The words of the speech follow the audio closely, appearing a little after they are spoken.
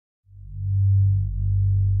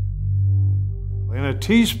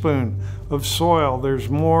teaspoon of soil, there's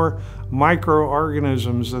more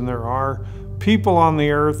microorganisms than there are people on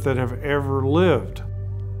the earth that have ever lived.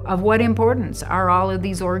 Of what importance are all of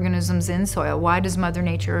these organisms in soil? Why does Mother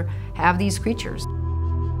Nature have these creatures?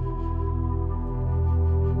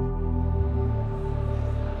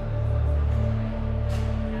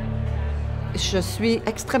 Je suis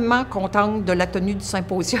extrêmement contente de la tenue du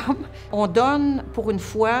symposium. On donne, pour une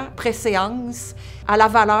fois, préséance à la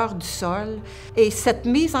valeur du sol. Et cette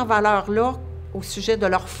mise en valeur-là, au sujet de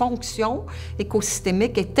leur fonction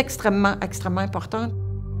écosystémique, est extrêmement importante.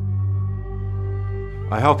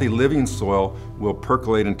 A healthy living soil will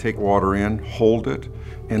percolate and take water in, hold it,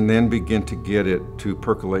 and then begin to get it to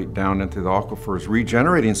percolate down into the aquifers,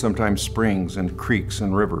 regenerating sometimes springs and creeks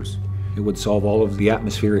and rivers. It would solve all of the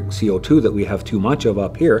atmospheric CO2 that we have too much of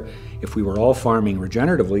up here. If we were all farming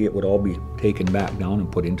regeneratively, it would all be taken back down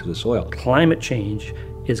and put into the soil. Climate change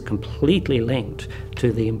is completely linked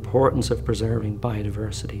to the importance of preserving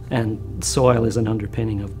biodiversity, and soil is an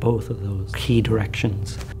underpinning of both of those key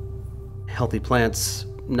directions. Healthy plants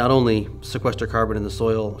not only sequester carbon in the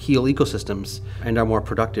soil, heal ecosystems, and are more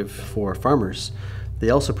productive for farmers, they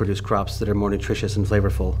also produce crops that are more nutritious and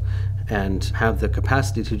flavorful and have the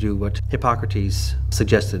capacity to do what Hippocrates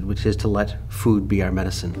suggested, which is to let food be our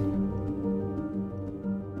medicine.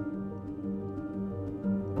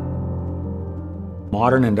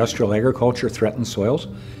 Modern industrial agriculture threatens soils.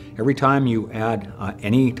 Every time you add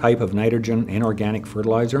any type of nitrogen, inorganic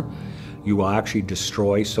fertilizer, you will actually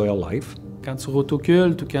destroy soil life. Quand tu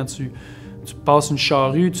rotocultes ou quand tu passes une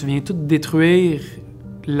charrue, tu viens tout détruire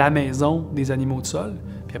la maison des animaux de sol.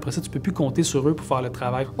 Puis après ça, tu ne peux plus compter sur eux pour faire le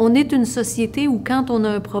travail. On est une société où quand on a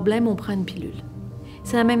un problème, on prend une pilule.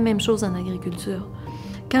 C'est la même chose en agriculture.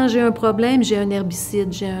 Quand j'ai un problème, j'ai un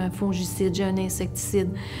herbicide, j'ai un fongicide, j'ai un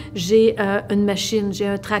insecticide, j'ai une machine, j'ai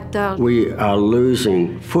un tracteur. We are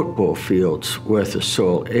losing football fields worth of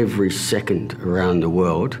soil every second around the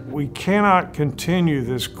world. We cannot continue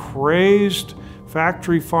this crazed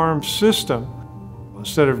factory farm system.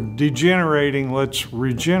 Instead of degenerating, let's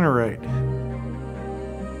regenerate.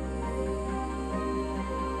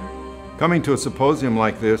 Coming to a symposium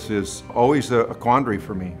like this is always a quandary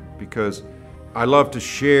for me because I love to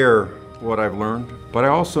share what I've learned, but I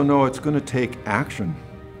also know it's going to take action.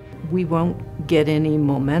 We won't get any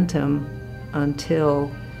momentum until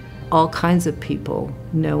all kinds of people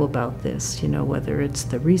know about this, you know, whether it's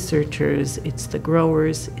the researchers, it's the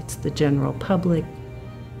growers, it's the general public.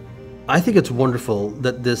 I think it's wonderful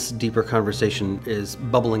that this deeper conversation is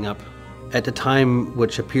bubbling up at a time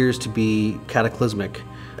which appears to be cataclysmic.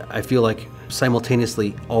 I feel like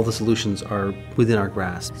simultaneously all the solutions are within our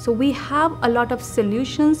grasp. So we have a lot of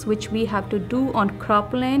solutions which we have to do on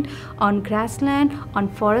cropland, on grassland, on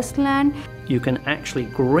forest land. You can actually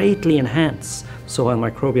greatly enhance soil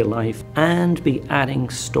microbial life and be adding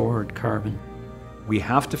stored carbon. We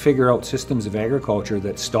have to figure out systems of agriculture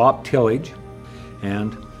that stop tillage,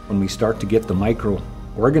 and when we start to get the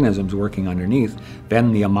microorganisms working underneath,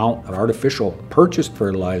 then the amount of artificial purchased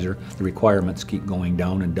fertilizer, the requirements keep going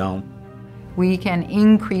down and down. We can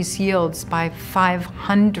increase yields by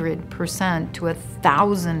 500% to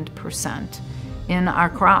 1,000% in our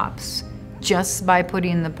crops just by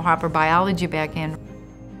putting the proper biology back in.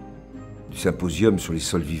 Du symposium sur les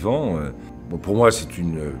sols vivants, bon, pour moi c'est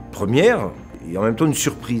une première et en même temps une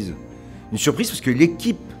surprise. Une surprise parce que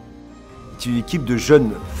l'équipe est une équipe de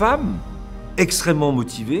jeunes femmes extrêmement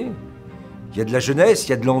motivées. Il y a de la jeunesse, il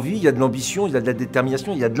y a de l'envie, il y a de l'ambition, il y a de la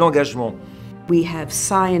détermination, il y a de l'engagement. We have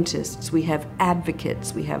scientists, we have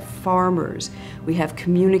advocates, we have farmers, we have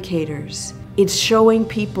communicators. It's showing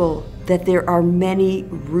people that there are many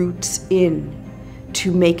routes in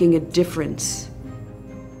to making a difference.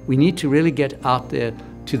 We need to really get out there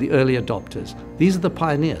to the early adopters. These are the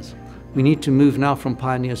pioneers. We need to move now from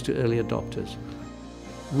pioneers to early adopters.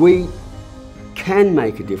 We can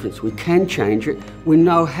make a difference, we can change it, we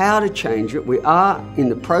know how to change it, we are in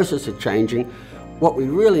the process of changing. What we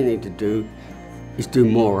really need to do is do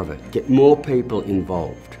more of it, get more people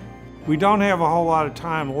involved. We don't have a whole lot of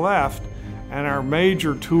time left, and our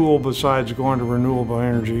major tool besides going to renewable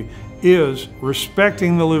energy is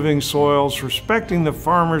respecting the living soils, respecting the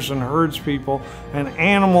farmers and herds people and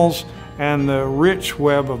animals and the rich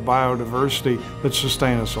web of biodiversity that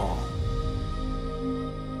sustain us all.